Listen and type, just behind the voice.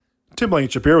Tim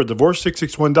Blankenship here with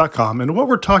Divorce661.com, and what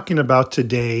we're talking about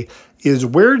today is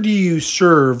where do you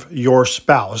serve your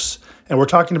spouse? And we're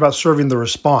talking about serving the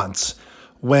response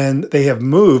when they have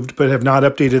moved but have not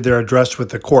updated their address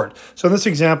with the court. So in this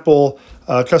example,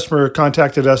 a customer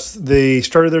contacted us. They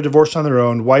started their divorce on their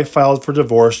own. Wife filed for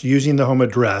divorce using the home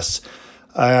address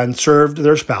and served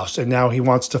their spouse. And now he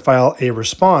wants to file a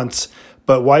response,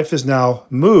 but wife is now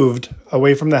moved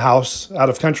away from the house, out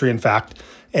of country, in fact.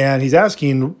 And he's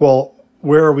asking, well,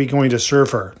 where are we going to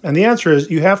serve her? And the answer is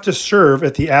you have to serve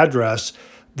at the address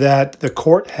that the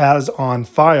court has on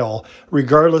file,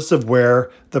 regardless of where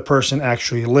the person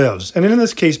actually lives. And in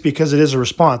this case, because it is a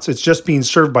response, it's just being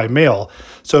served by mail,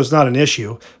 so it's not an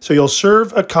issue. So you'll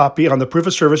serve a copy on the proof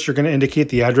of service. You're going to indicate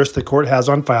the address the court has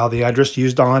on file, the address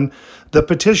used on the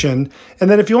petition. And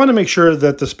then if you want to make sure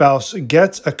that the spouse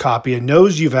gets a copy and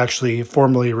knows you've actually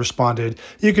formally responded,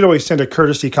 you could always send a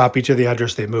courtesy copy to the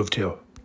address they moved to.